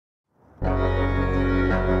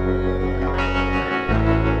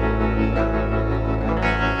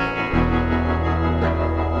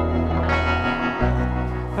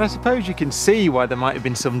And I suppose you can see why there might have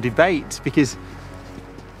been some debate, because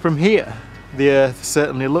from here the Earth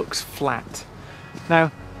certainly looks flat.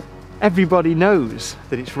 Now, everybody knows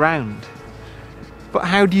that it's round, but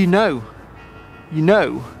how do you know? You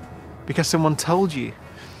know because someone told you.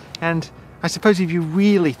 And I suppose if you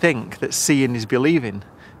really think that seeing is believing,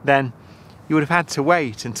 then you would have had to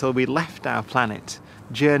wait until we left our planet,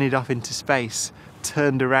 journeyed off into space,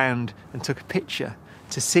 turned around and took a picture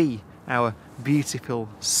to see our beautiful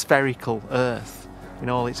spherical Earth in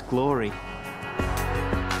all its glory.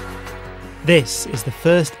 This is the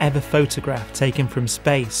first ever photograph taken from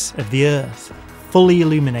space of the Earth, fully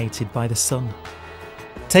illuminated by the sun.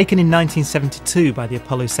 Taken in 1972 by the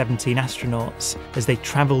Apollo 17 astronauts as they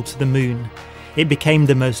travelled to the moon, it became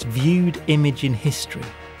the most viewed image in history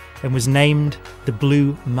and was named the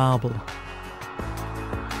Blue Marble.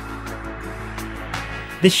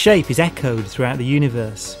 This shape is echoed throughout the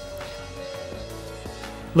universe.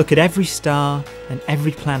 Look at every star and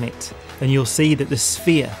every planet and you'll see that the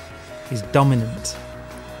sphere is dominant.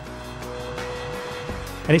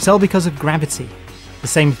 And it's all because of gravity, the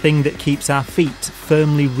same thing that keeps our feet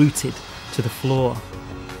firmly rooted to the floor.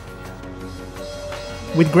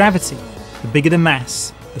 With gravity, the bigger the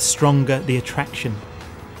mass, the stronger the attraction.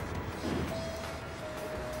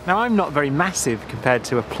 Now, I'm not very massive compared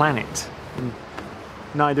to a planet, and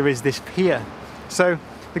neither is this pier. So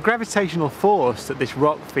the gravitational force that this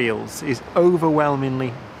rock feels is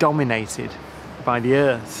overwhelmingly dominated by the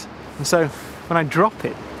Earth. And so when I drop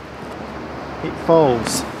it, it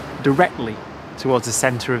falls directly towards the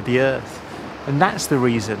centre of the Earth. And that's the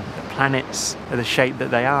reason that planets are the shape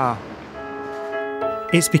that they are.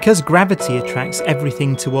 It's because gravity attracts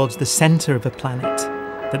everything towards the centre of a planet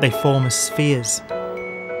that they form as spheres.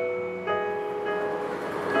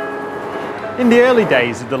 In the early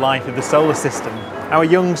days of the life of the solar system, our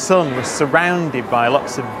young sun was surrounded by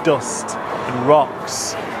lots of dust and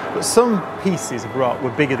rocks, but some pieces of rock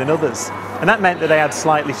were bigger than others, and that meant that they had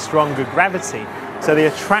slightly stronger gravity, so they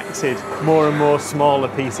attracted more and more smaller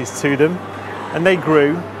pieces to them, and they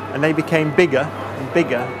grew and they became bigger and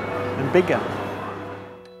bigger and bigger.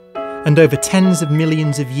 And over tens of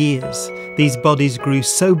millions of years, these bodies grew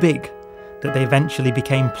so big that they eventually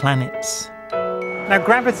became planets. Now,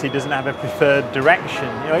 gravity doesn't have a preferred direction.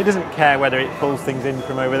 It doesn't care whether it pulls things in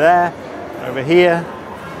from over there, over here,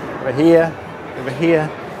 over here, over here.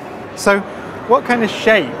 So what kind of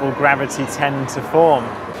shape will gravity tend to form?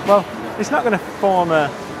 Well, it's not going to form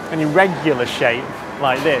an irregular shape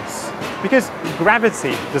like this, because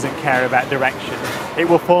gravity doesn't care about direction. It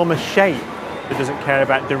will form a shape that doesn't care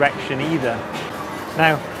about direction either.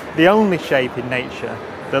 Now, the only shape in nature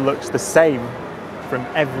that looks the same from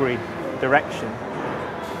every direction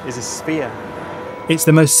is a sphere. It's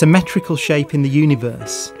the most symmetrical shape in the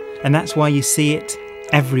universe, and that's why you see it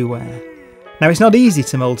everywhere. Now, it's not easy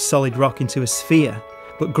to mould solid rock into a sphere,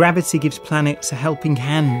 but gravity gives planets a helping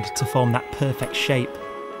hand to form that perfect shape.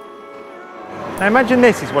 Now imagine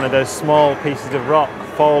this is one of those small pieces of rock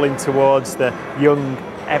falling towards the young,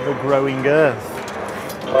 ever-growing Earth.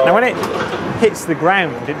 Now when it hits the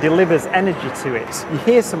ground, it delivers energy to it. You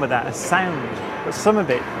hear some of that as sound, but some of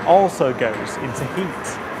it also goes into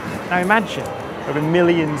heat. Now imagine, over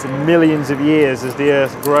millions and millions of years as the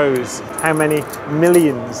Earth grows, how many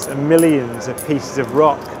millions and millions of pieces of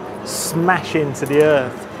rock smash into the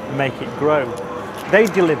Earth and make it grow. They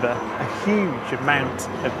deliver a huge amount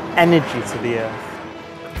of energy to the Earth.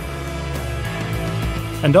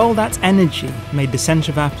 And all that energy made the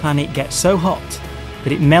centre of our planet get so hot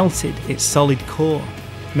that it melted its solid core,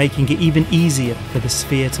 making it even easier for the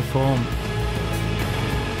sphere to form.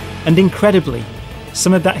 And incredibly,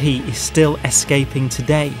 some of that heat is still escaping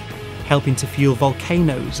today, helping to fuel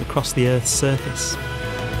volcanoes across the Earth's surface.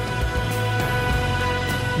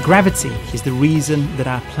 Gravity is the reason that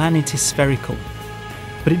our planet is spherical,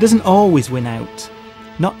 but it doesn't always win out.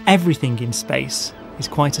 Not everything in space is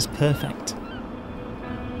quite as perfect.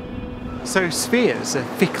 So spheres are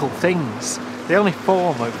fickle things. They only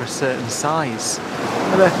form over a certain size.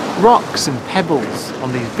 And the rocks and pebbles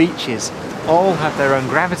on these beaches all have their own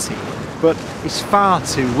gravity, but it's far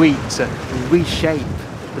too weak to reshape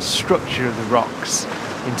the structure of the rocks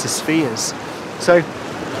into spheres. So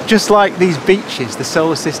just like these beaches, the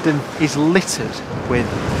solar system is littered with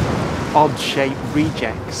odd-shaped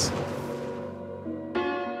rejects.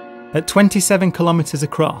 At 27 kilometres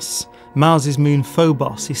across, Mars's moon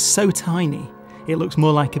Phobos is so tiny it looks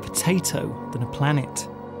more like a potato than a planet.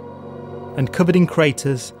 And covered in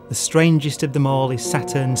craters, the strangest of them all is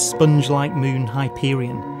Saturn's sponge-like moon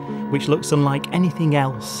Hyperion, which looks unlike anything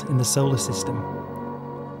else in the solar system.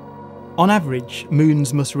 On average,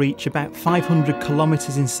 moons must reach about 500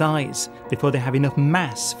 kilometres in size before they have enough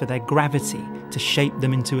mass for their gravity to shape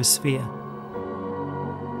them into a sphere.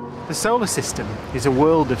 The solar system is a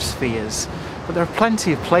world of spheres, but there are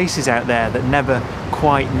plenty of places out there that never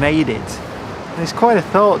quite made it. And it's quite a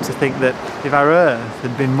thought to think that if our Earth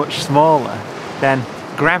had been much smaller, then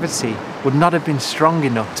gravity would not have been strong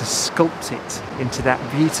enough to sculpt it into that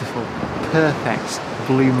beautiful, perfect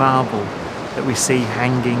blue marble that we see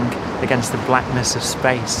hanging against the blackness of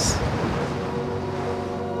space.